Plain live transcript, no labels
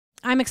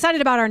I'm excited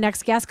about our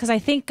next guest because I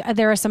think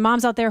there are some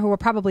moms out there who are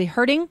probably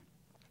hurting,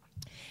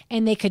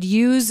 and they could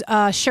use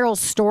Cheryl's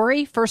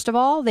story. First of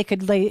all,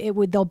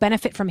 they'll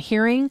benefit from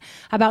hearing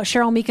about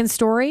Cheryl Meakins'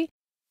 story.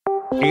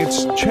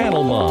 It's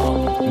Channel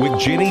Mom with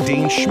Jenny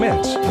Dean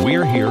Schmidt.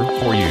 We're here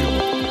for you.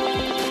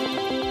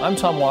 I'm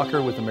Tom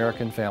Walker with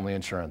American Family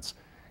Insurance.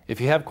 If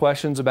you have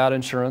questions about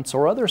insurance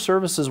or other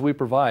services we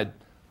provide,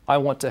 I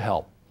want to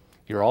help.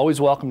 You're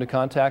always welcome to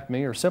contact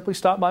me or simply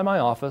stop by my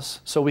office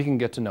so we can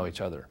get to know each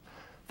other.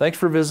 Thanks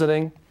for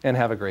visiting and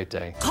have a great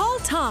day. Call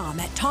Tom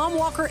at Tom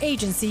Walker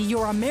Agency,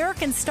 your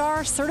American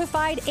Star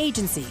certified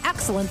agency.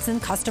 Excellence in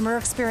customer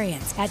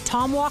experience at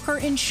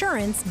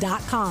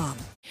TomWalkerInsurance.com.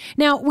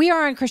 Now, we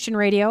are on Christian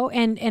radio,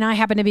 and I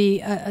happen to be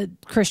a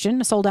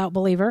Christian, a sold-out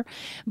believer,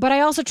 but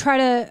I also try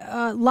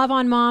to love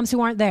on moms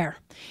who aren't there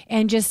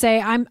and just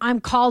say, I'm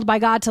called by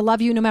God to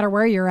love you no matter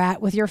where you're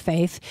at with your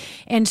faith.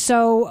 And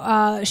so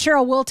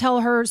Cheryl will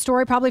tell her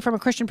story probably from a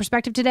Christian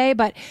perspective today,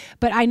 but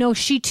I know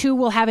she too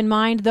will have in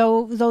mind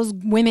those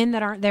women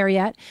that aren't there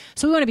yet.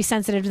 So we want to be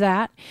sensitive to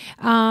that.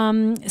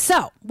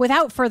 So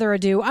without further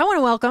ado, I want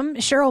to welcome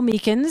Cheryl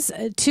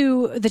Meakins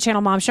to the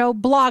Channel Mom Show,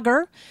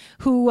 blogger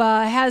who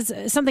has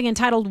something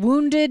entitled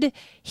Wounded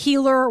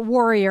Healer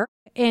Warrior.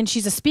 And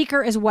she's a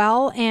speaker as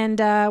well. And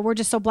we're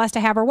just so blessed to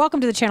have her.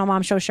 Welcome to the Channel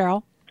Mom Show,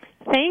 Cheryl.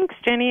 Thanks,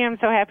 Jenny. I'm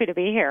so happy to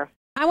be here.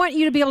 I want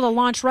you to be able to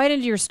launch right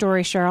into your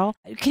story, Cheryl.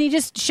 Can you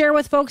just share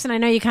with folks, and I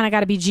know you kind of got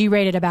to be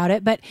G-rated about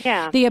it, but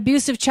the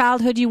abusive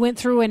childhood you went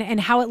through and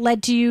how it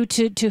led to you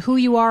to who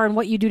you are and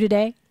what you do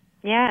today?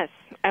 Yes,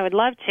 I would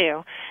love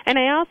to. And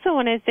I also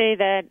want to say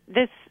that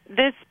this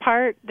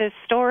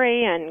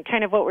story and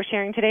kind of what we're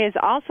sharing today is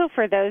also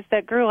for those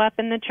that grew up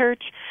in the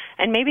church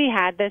and maybe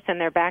had this in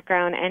their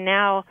background and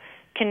now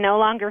can no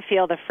longer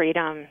feel the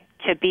freedom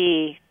to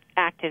be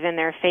active in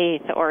their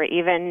faith or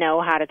even know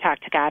how to talk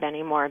to God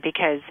anymore,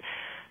 because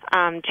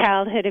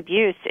childhood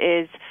abuse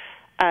is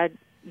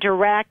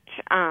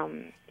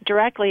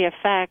directly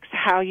affects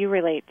how you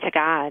relate to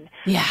God.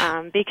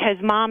 Yeah. Because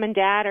mom and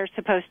dad are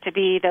supposed to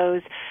be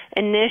those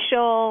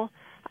initial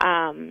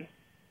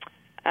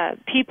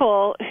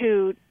people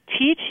who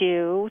teach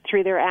you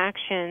through their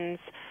actions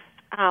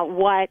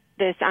what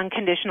this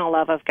unconditional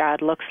love of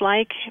God looks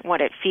like,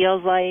 what it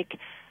feels like,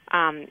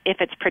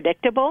 if it's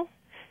predictable,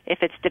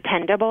 if it's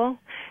dependable,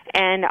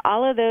 and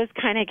all of those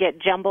kind of get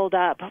jumbled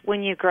up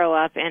when you grow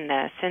up in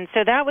this. And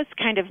so that was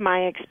kind of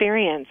my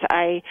experience.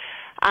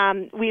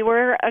 We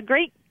were a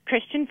great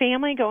Christian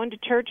family going to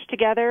church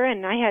together,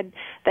 and I had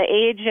the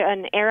age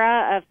and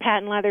era of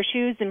patent leather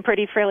shoes and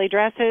pretty frilly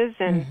dresses,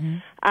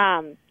 and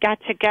got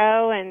to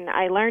go, and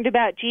I learned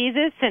about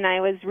Jesus, and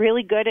I was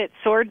really good at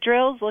sword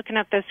drills, looking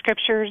up the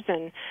scriptures,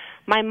 and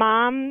my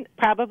mom,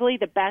 probably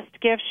the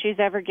best gift she's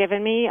ever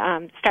given me,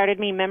 started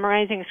me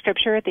memorizing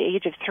scripture at the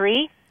age of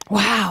 3.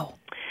 Wow.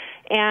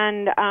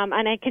 And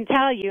I can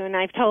tell you, and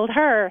I've told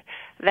her,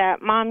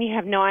 that, Mom, you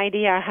have no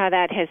idea how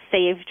that has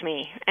saved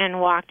me and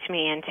walked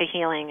me into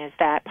healing is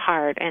that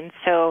hard. And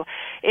so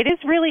it is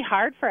really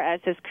hard for us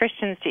as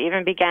Christians to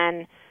even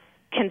begin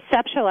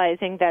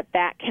conceptualizing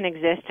that can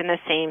exist in the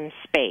same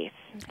space.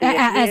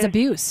 As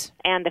abuse.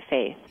 And the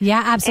faith.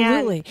 Yeah,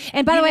 absolutely.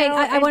 And by the way,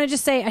 I want to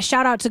just say a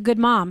shout out to good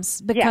moms,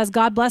 because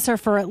God bless her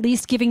for at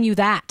least giving you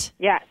that.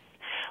 Yes.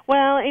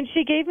 Well, and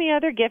she gave me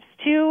other gifts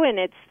too, and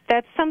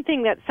that's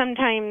something that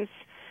sometimes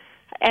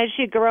as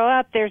you grow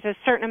up, there's a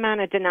certain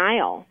amount of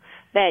denial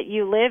that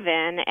you live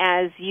in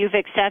as you've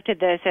accepted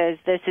this as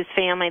this is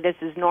family, this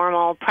is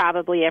normal,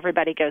 probably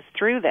everybody goes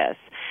through this.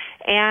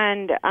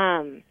 And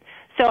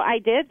so I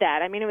did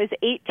that. I mean, it was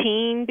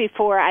 18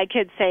 before I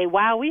could say,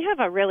 wow, we have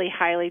a really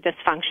highly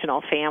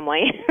dysfunctional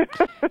family.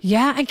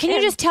 Yeah, and can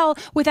you just tell,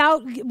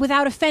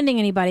 without offending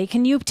anybody,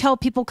 can you tell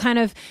people kind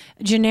of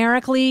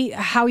generically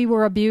how you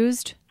were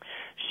abused?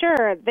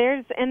 Sure.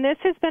 And this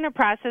has been a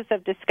process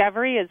of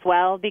discovery as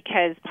well,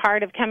 because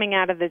part of coming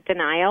out of the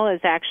denial is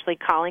actually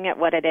calling it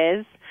what it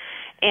is.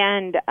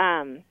 And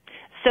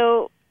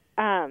so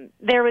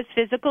there was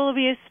physical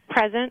abuse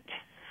present,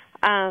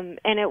 and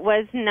it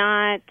was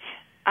not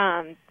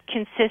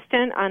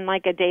consistent on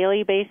like a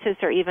daily basis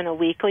or even a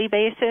weekly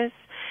basis.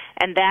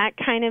 And that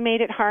kind of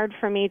made it hard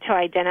for me to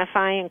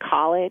identify and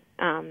call it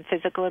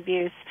physical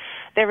abuse.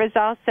 There was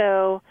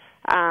also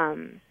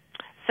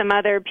some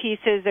other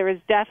pieces. There was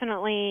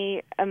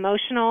definitely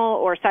emotional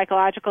or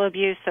psychological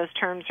abuse. Those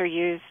terms are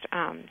used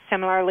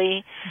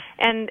similarly.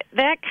 And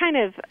that kind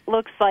of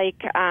looks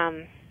like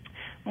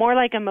more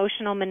like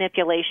emotional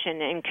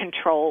manipulation and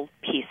control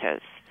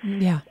pieces.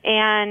 Yeah.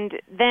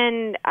 And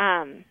then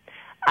I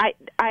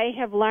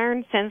have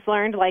since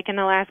learned, like in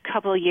the last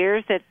couple of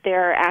years, that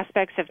there are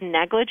aspects of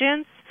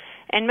negligence.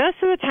 And most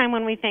of the time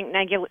when we think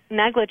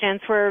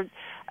negligence, we're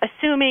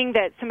assuming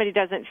that somebody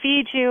doesn't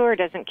feed you or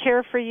doesn't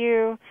care for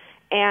you.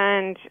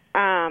 And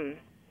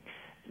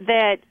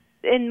that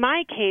in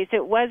my case,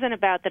 it wasn't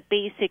about the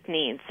basic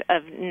needs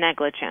of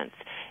negligence.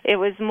 It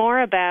was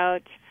more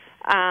about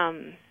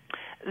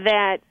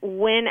that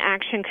when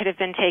action could have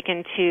been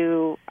taken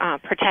to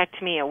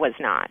protect me, it was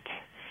not.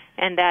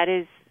 And that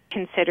is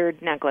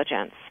considered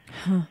negligence.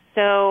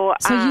 So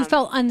you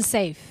felt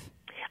unsafe.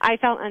 I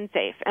felt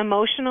unsafe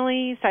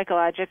emotionally,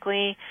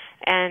 psychologically,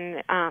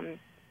 and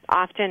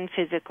often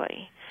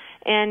physically.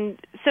 And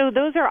so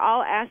those are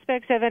all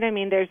aspects of it. I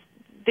mean,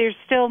 there's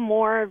still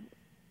more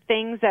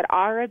things that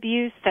are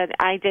abuse that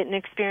I didn't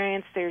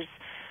experience. There's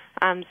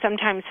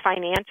sometimes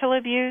financial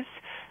abuse,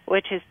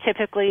 which is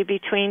typically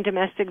between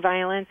domestic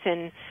violence,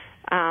 and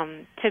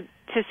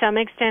to some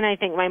extent, I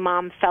think my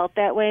mom felt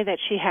that way, that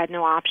she had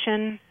no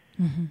option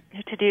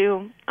to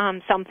do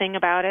something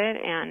about it.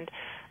 And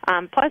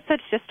plus,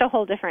 it's just a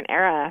whole different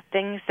era.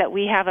 Things that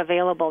we have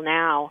available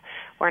now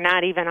were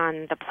not even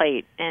on the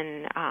plate.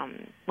 And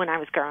when I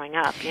was growing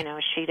up,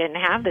 she didn't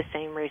have the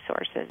same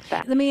resources.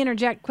 Let me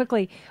interject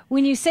quickly.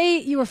 When you say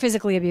you were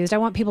physically abused, I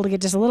want people to get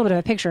just a little bit of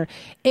a picture.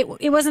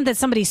 It wasn't that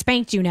somebody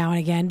spanked you now and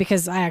again,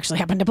 because I actually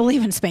happen to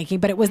believe in spanking,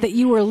 but it was that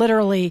you were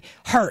literally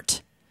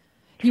hurt.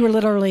 You were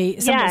literally,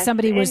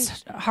 somebody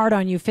was hard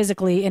on you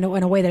physically in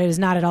a way that is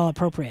not at all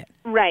appropriate.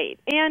 Right.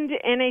 And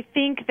I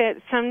think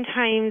that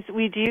sometimes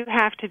we do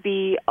have to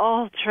be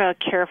ultra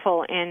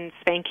careful in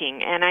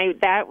spanking. And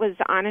that was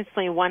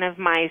honestly one of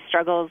my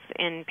struggles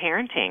in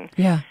parenting.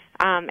 Yeah.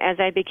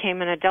 As I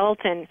became an adult.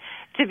 And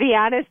to be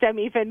honest, I'm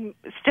even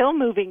still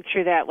moving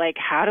through that. Like,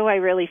 how do I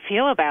really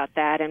feel about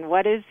that? And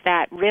what is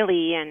that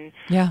really? And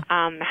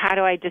how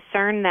do I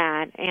discern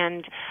that?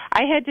 And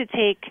I had to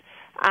take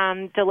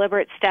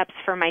deliberate steps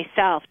for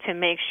myself to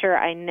make sure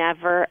I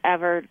never,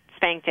 ever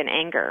spanked in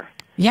anger.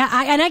 Yeah,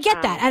 I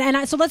get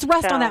that, so let's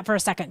rest on that for a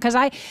second, because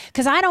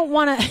I don't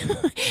want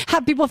to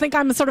have people think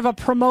I'm sort of a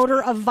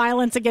promoter of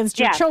violence against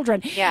your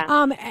children. Yeah.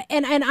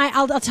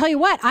 I'll tell you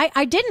what,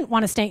 I didn't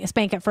want to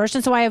spank at first,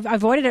 and so I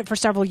avoided it for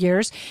several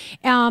years,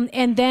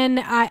 and then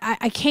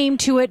I came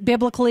to it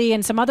biblically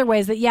and some other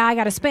ways that I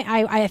got to spank.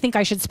 I think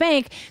I should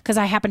spank because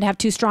I happen to have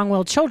two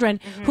strong-willed children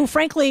who,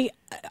 frankly,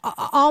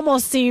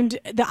 almost seemed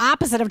the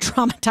opposite of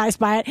traumatized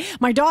by it.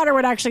 My daughter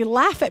would actually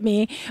laugh at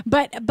me,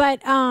 but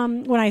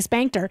when I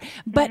spanked her.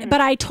 But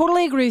I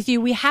totally agree with you.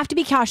 We have to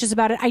be cautious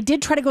about it. I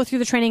did try to go through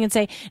the training and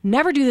say,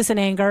 never do this in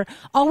anger.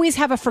 Always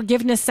have a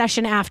forgiveness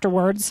session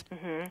afterwards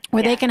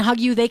where they can hug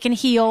you, they can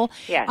heal.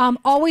 Yes.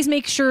 Always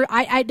make sure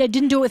I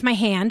didn't do it with my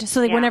hand, so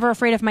they were never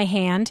afraid of my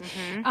hand.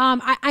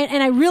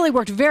 I really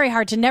worked very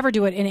hard to never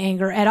do it in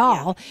anger at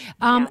all.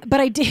 But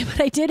I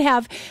did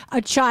have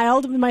a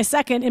child, my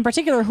second in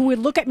particular, who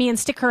would look at me and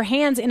stick her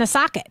hands in a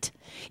socket.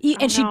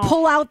 And she'd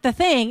pull out the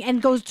thing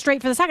and go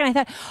straight for the socket. And I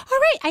thought, all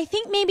right, I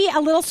think maybe a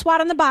little swat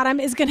on the bottom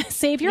is going to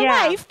save your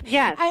life.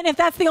 Yes. And if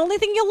that's the only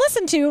thing you'll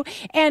listen to,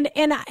 and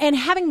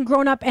having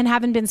grown up and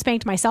having been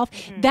spanked myself,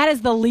 that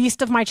is the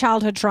least of my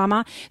childhood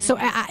trauma. So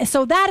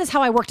so that is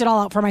how I worked it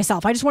all out for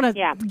myself. I just want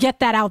to get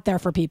that out there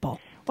for people.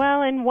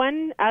 Well, and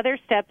one other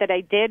step that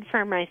I did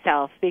for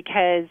myself,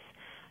 because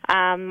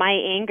my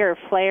anger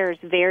flares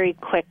very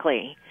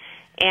quickly,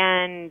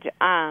 and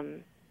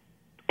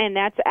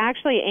that's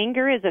actually,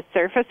 anger is a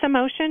surface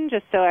emotion,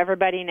 just so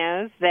everybody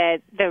knows,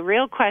 that the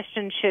real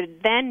question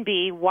should then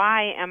be,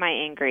 why am I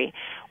angry?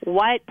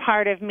 What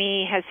part of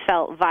me has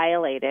felt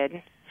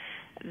violated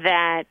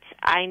that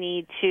I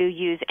need to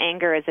use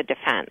anger as a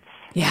defense?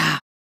 Yeah.